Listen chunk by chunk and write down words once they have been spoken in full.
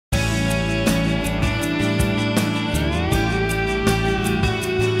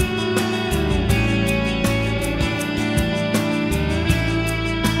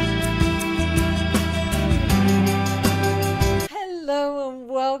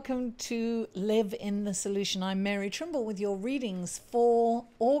welcome to Live in the Solution. I'm Mary Trimble with your readings for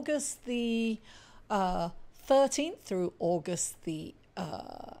August the 13th through August the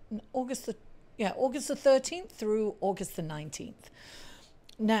 13th through August the 19th.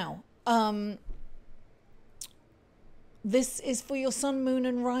 Now, this is for your sun, moon,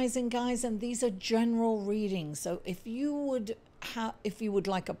 and rising, guys, and these are general readings. So if you would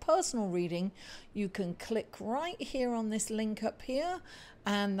like a personal reading, you can click right here on this link up here,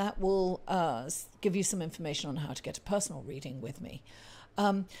 and that will give you some information on how to get a personal reading with me.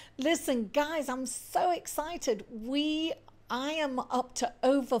 Listen, guys, I'm so excited. I am up to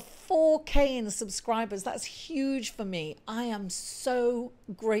over 4K in subscribers. That's huge for me. I am so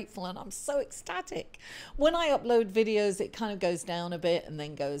grateful and I'm so ecstatic. When I upload videos, it kind of goes down a bit and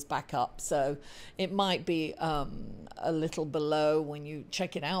then goes back up. So it might be a little below when you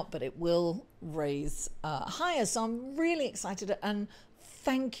check it out, but it will raise higher. So I'm really excited, and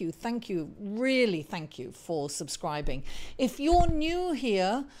thank you, really thank you for subscribing. If you're new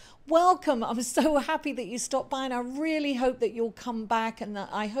here, welcome. I'm so happy that you stopped by, and I really hope that you'll come back, and that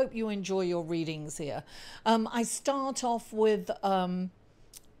I hope you enjoy your readings here. I start off with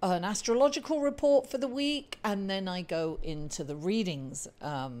an astrological report for the week, and then I go into the readings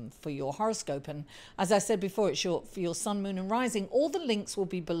for your horoscope. And as I said before, it's for your sun, moon, and rising. All the links will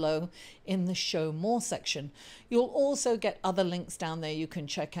be below in the show more section. You'll also get other links down there you can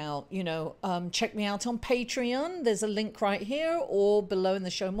check out. Check me out on Patreon. There's a link right here or below in the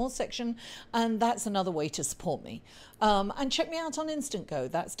show more section, and that's another way to support me. And check me out on Instant Go.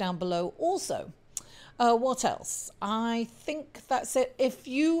 That's down below also. What else? I think that's it. If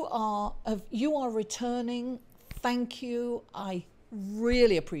you are returning, thank you. I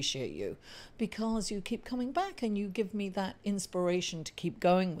really appreciate you, because you keep coming back and you give me that inspiration to keep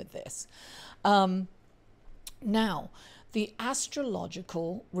going with this. Now, the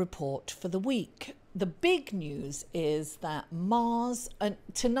astrological report for the week. The big news is that Mars, and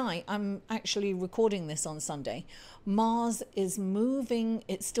tonight, I'm actually recording this on Sunday, Mars is moving,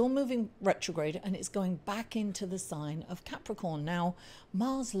 it's still moving retrograde, and it's going back into the sign of Capricorn. Now,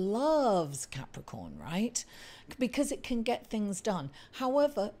 Mars loves Capricorn, right? Because it can get things done.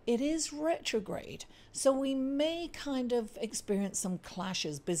 However, it is retrograde, so we may kind of experience some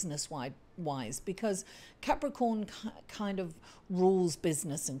clashes business-wise, because Capricorn kind of rules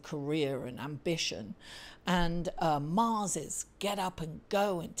business and career and ambition, and Mars is get up and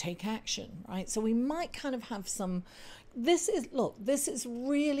go and take action, right? So we might kind of have some, this is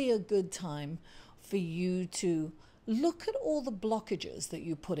really a good time for you to look at all the blockages that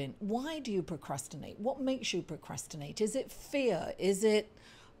you put in. Why do you procrastinate? What makes you procrastinate? Is it fear? Is it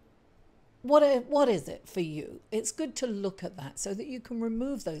what is it for you? It's good to look at that so that you can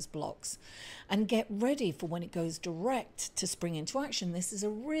remove those blocks and get ready for when it goes direct to spring into action. This is a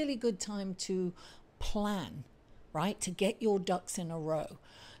really good time to plan, right? To get your ducks in a row,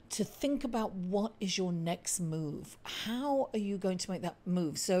 to think about what is your next move. How are you going to make that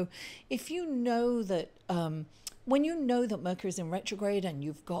move? So if you know that, when you know that Mercury is in retrograde and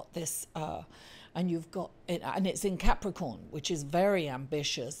you've got this, and you've got it, and it's in Capricorn, which is very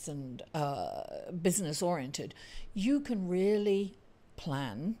ambitious and business oriented, you can really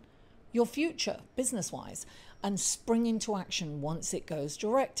plan your future business-wise and spring into action once it goes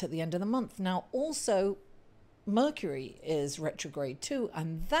direct at the end of the month. Now, also, Mercury is retrograde too,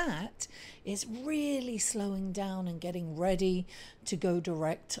 and that is really slowing down and getting ready to go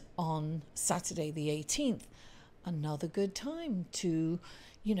direct on Saturday the 18th. Another good time to,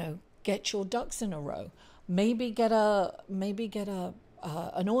 get your ducks in a row. Maybe get an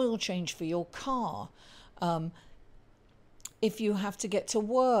oil change for your car. If you have to get to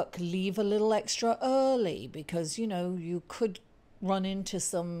work, leave a little extra early, because you could run into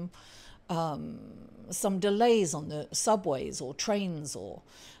some delays on the subways or trains or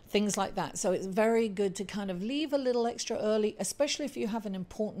things like that. So it's very good to kind of leave a little extra early, especially if you have an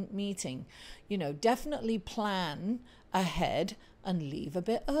important meeting. Definitely plan ahead and leave a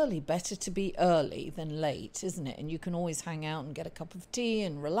bit early. Better to be early than late, isn't it? And you can always hang out and get a cup of tea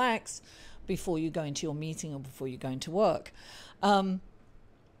and relax before you go into your meeting or before you go into work.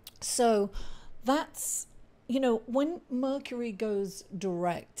 So that's, when Mercury goes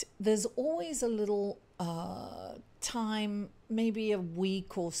direct, there's always a little time, maybe a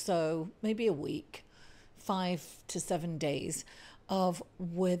week or so, 5 to 7 days, of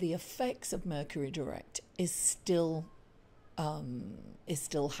where the effects of Mercury direct is still is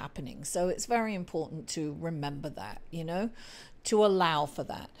still happening. So it's very important to remember that, to allow for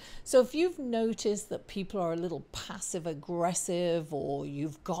that. So if you've noticed that people are a little passive aggressive, or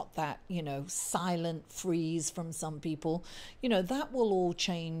you've got that, silent freeze from some people, that will all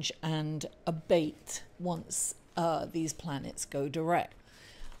change and abate once these planets go direct.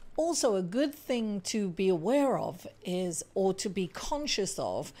 Also, a good thing to be aware of is, or to be conscious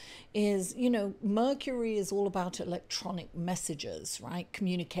of, is, Mercury is all about electronic messages, right?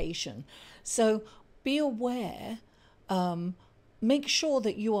 Communication. So be aware, make sure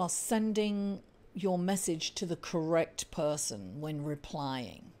that you are sending your message to the correct person when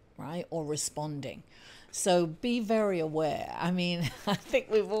replying, right? Or responding. So be very aware. I mean, I think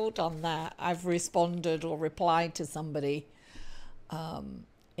we've all done that. I've responded or replied to somebody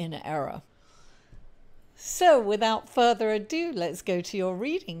in error. So without further ado, let's go to your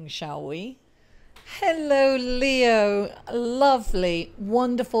reading, shall we? Hello, Leo. Lovely,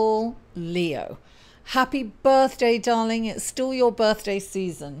 wonderful Leo. Happy birthday, darling. It's still your birthday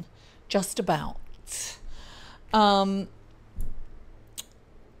season. Just about. Welcome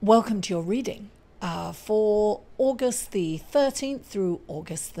to your reading for August the 13th through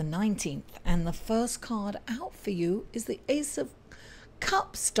August the 19th. And the first card out for you is the Ace of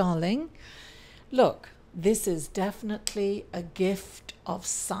Cups, darling. Look, this is definitely a gift of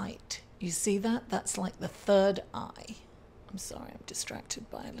sight. You see that? That's like the third eye. I'm sorry, I'm distracted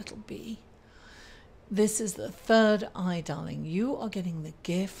by a little bee. This is the third eye, darling. You are getting the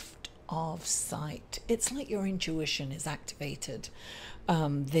gift of sight. It's like your intuition is activated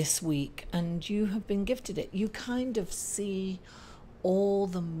this week, and you have been gifted it. You kind of see all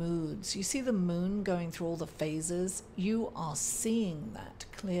the moods. You see the moon going through all the phases. You are seeing that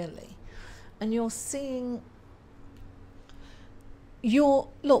clearly. And you're seeing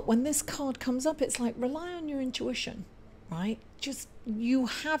look, when this card comes up, it's like, rely on your intuition, right? Just, you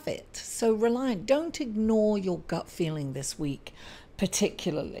have it. So rely on, don't ignore your gut feeling this week,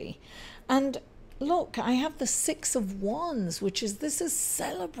 particularly. And look, I have the Six of Wands, which is, this is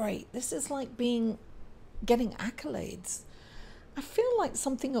celebrate. This is like getting accolades. I feel like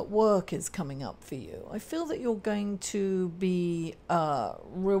something at work is coming up for you. I feel that you're going to be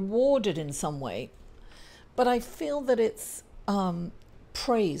rewarded in some way, but I feel that it's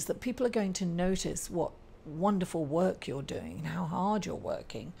praise, that people are going to notice what wonderful work you're doing and how hard you're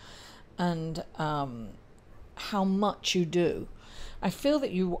working, and how much you do. I feel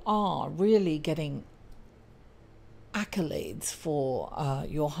that you are really getting accolades for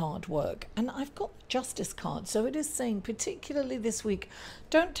your hard work. And I've got the Justice card, so it is saying, particularly this week,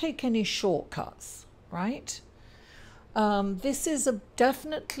 don't take any shortcuts, right? This is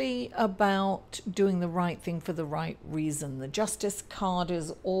definitely about doing the right thing for the right reason. The Justice card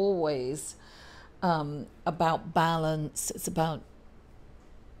is always about balance. It's about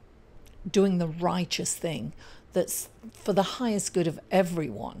doing the righteous thing that's for the highest good of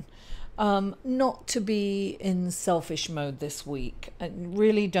everyone. Not to be in selfish mode this week. And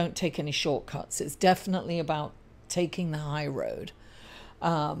really don't take any shortcuts. It's definitely about taking the high road.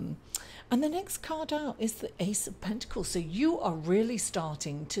 And the next card out is the Ace of Pentacles. So you are really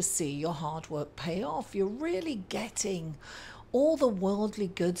starting to see your hard work pay off. You're really getting all the worldly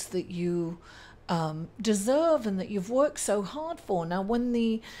goods that you deserve and that you've worked so hard for. Now, when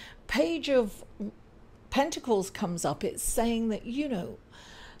the Page of Pentacles comes up, it's saying that,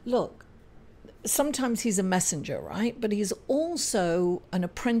 look, sometimes he's a messenger, right? But he's also an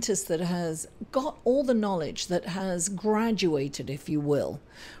apprentice that has got all the knowledge, that has graduated, if you will,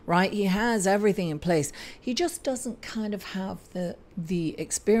 right? He has everything in place. He just doesn't kind of have the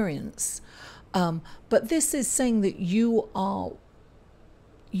experience. But this is saying that you are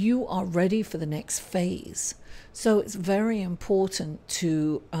ready for the next phase. So it's very important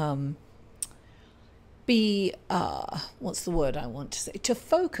to be, what's the word I want to say? To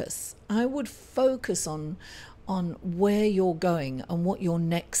focus. I would focus on where you're going and what your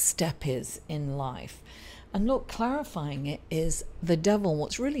next step is in life. And look, clarifying it is the Devil.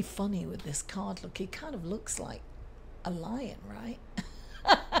 What's really funny with this card, look, he kind of looks like a lion, right?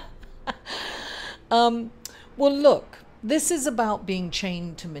 Well, look, this is about being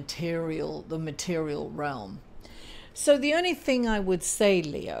chained to the material realm. So the only thing I would say,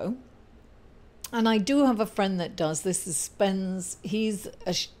 Leo, and I do have a friend that does this,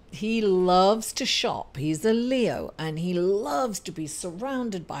 he loves to shop. He's a Leo, and he loves to be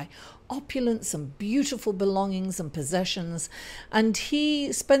surrounded by opulence and beautiful belongings and possessions, and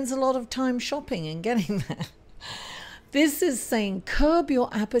he spends a lot of time shopping and getting that. This is saying curb your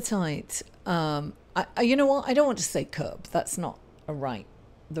appetite. You know what? I don't want to say curb. That's not the right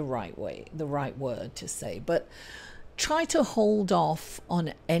word to say, but try to hold off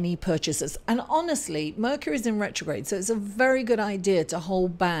on any purchases. And honestly, Mercury's in retrograde, so it's a very good idea to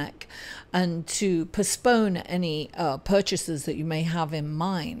hold back and to postpone any purchases that you may have in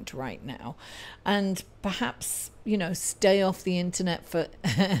mind right now. And perhaps, stay off the internet for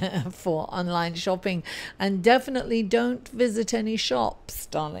for online shopping, and definitely don't visit any shops,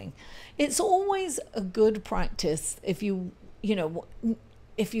 darling. It's always a good practice if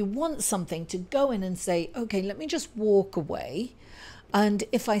if you want something, to go in and say, okay, let me just walk away. And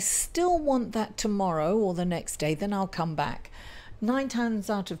if I still want that tomorrow or the next day, then I'll come back. 9 times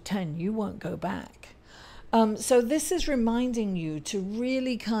out of 10, you won't go back. So this is reminding you to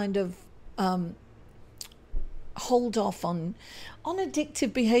really kind of hold off on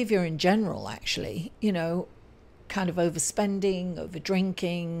addictive behavior in general, actually, kind of overspending, over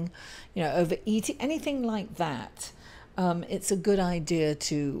drinking, overeating, anything like that. It's a good idea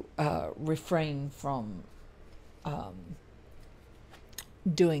to refrain from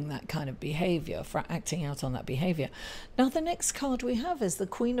doing that kind of behavior, for acting out on that behavior. Now, the next card we have is the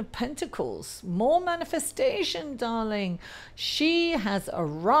Queen of Pentacles. More manifestation, darling. She has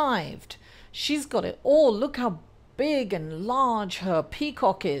arrived. She's got it all. Look how big and large her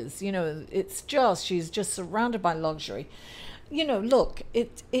peacock is. She's just surrounded by luxury. Look,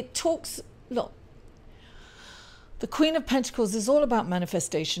 look, the Queen of Pentacles is all about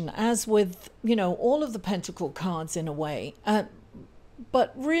manifestation, as with, all of the Pentacle cards in a way.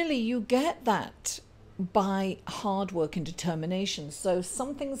 But really, you get that by hard work and determination. So if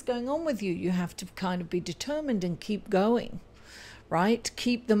something's going on with you, you have to kind of be determined and keep going, right?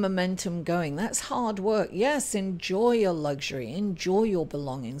 Keep the momentum going. That's hard work. Yes, enjoy your luxury, enjoy your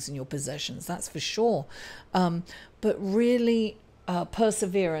belongings and your possessions, that's for sure. But really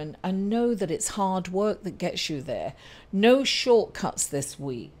persevere and know that it's hard work that gets you there. No shortcuts this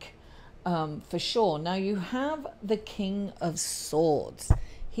week. For sure. Now you have the King of Swords.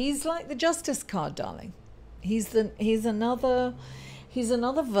 He's like the Justice card, darling. He's another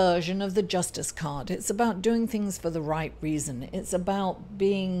version of the Justice card. It's about doing things for the right reason. It's about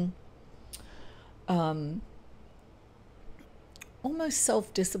being almost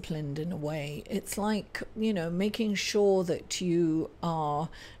self-disciplined in a way. It's like, making sure that you are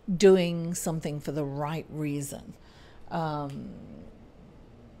doing something for the right reason.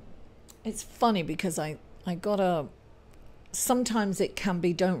 It's funny because I got sometimes it can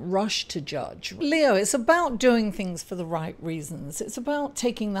be, don't rush to judge. Leo, it's about doing things for the right reasons. It's about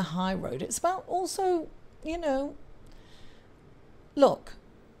taking the high road. It's about also, look,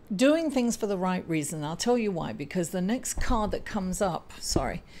 doing things for the right reason. I'll tell you why, because the next card that comes up,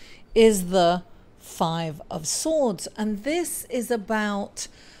 is the Five of Swords. And this is about,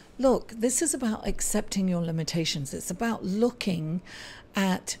 accepting your limitations. It's about looking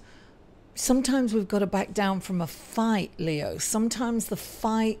at, sometimes we've got to back down from a fight, Leo. Sometimes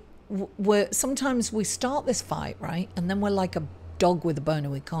sometimes we start this fight, right? And then we're like a dog with a bone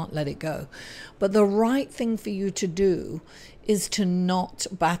and we can't let it go. But the right thing for you to do is to not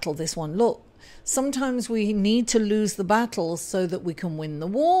battle this one. Look, sometimes we need to lose the battle so that we can win the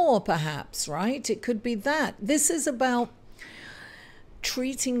war, perhaps, right? It could be that. This is about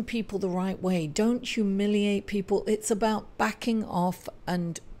treating people the right way. Don't humiliate people. It's about backing off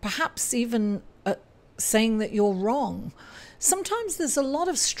and perhaps even saying that you're wrong. Sometimes there's a lot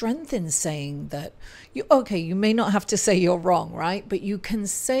of strength in saying that you may not have to say you're wrong, right? But you can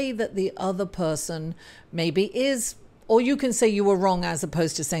say that the other person maybe is, or you can say you were wrong as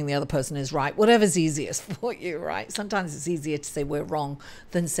opposed to saying the other person is right. Whatever's easiest for you, right? Sometimes it's easier to say we're wrong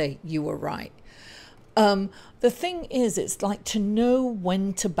than say you were right. The thing is, it's like to know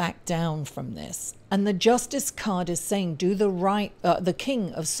when to back down from this. And the Justice card is saying do the right, the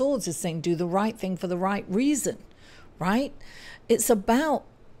King of Swords is saying do the right thing for the right reason, right? It's about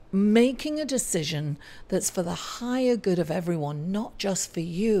making a decision that's for the higher good of everyone, not just for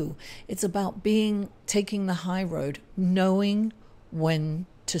you. It's about taking the high road, knowing when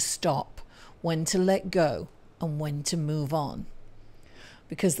to stop, when to let go, and when to move on.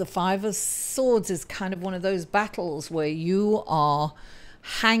 Because the Five of Swords is kind of one of those battles where you are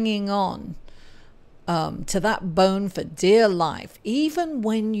hanging on to that bone for dear life, even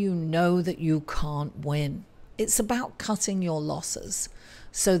when you know that you can't win. It's about cutting your losses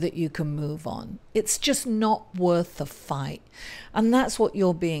so that you can move on. It's just not worth the fight. And that's what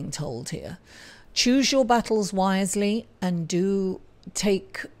you're being told here. Choose your battles wisely and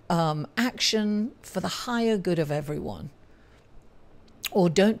take action for the higher good of everyone. Or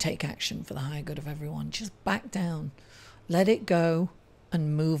don't take action for the higher good of everyone. Just back down, let it go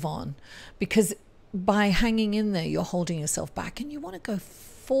and move on. Because by hanging in there, you're holding yourself back, and you want to go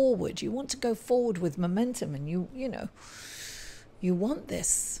forward. You want to go forward with momentum, and you want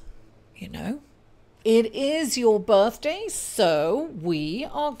this, It is your birthday, so we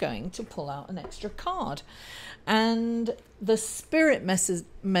are going to pull out an extra card. And the spirit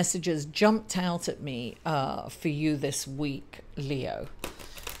messages jumped out at me for you this week, Leo.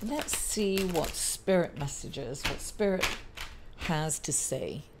 Let's see what spirit has to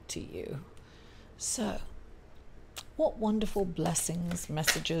say to you. So, what wonderful blessings,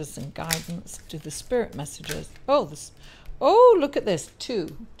 messages, and guidance do the spirit messages? Oh, look at this.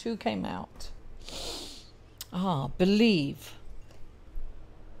 Two came out. Believe.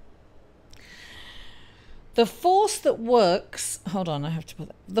 The force that works,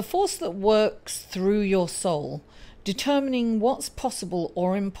 the force that works through your soul, determining what's possible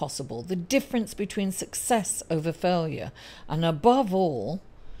or impossible, the difference between success over failure, and above all,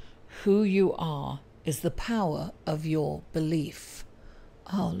 who you are, is the power of your belief.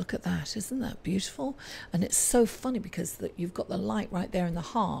 Oh, look at that. Isn't that beautiful? And it's so funny because you've got the light right there in the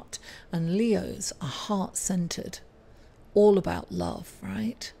heart, and Leos are heart-centered, all about love,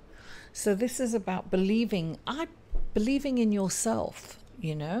 right? So this is about believing in yourself,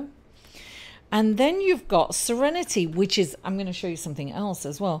 And then you've got serenity, which is, I'm going to show you something else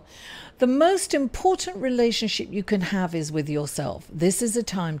as well. The most important relationship you can have is with yourself. This is a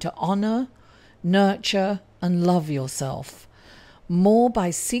time to honor, nurture, and love yourself more by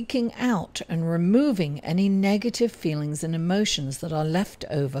seeking out and removing any negative feelings and emotions that are left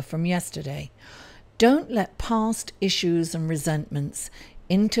over from yesterday. Don't let past issues and resentments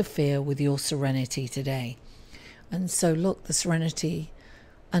interfere with your serenity today. And so look, the serenity,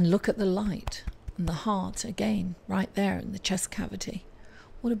 and look at the light and the heart again, right there in the chest cavity.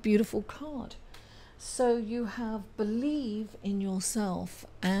 What a beautiful card. So you have believe in yourself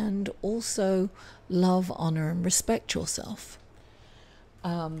and also love, honor, and respect yourself.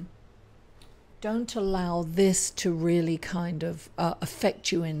 Don't allow this to really kind of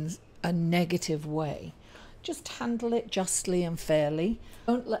affect you in a negative way. Just handle it justly and fairly.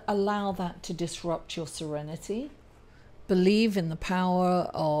 Don't allow that to disrupt your serenity. Believe in the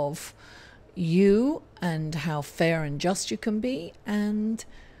power of you and how fair and just you can be, and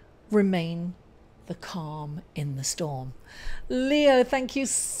remain the calm in the storm. Leo, thank you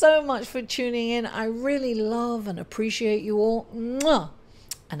so much for tuning in. I really love and appreciate you all. Mwah!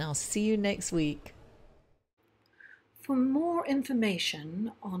 And I'll see you next week. For more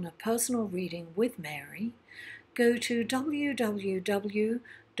information on a personal reading with Mary, go to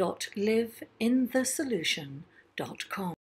www.liveinthesolution.com.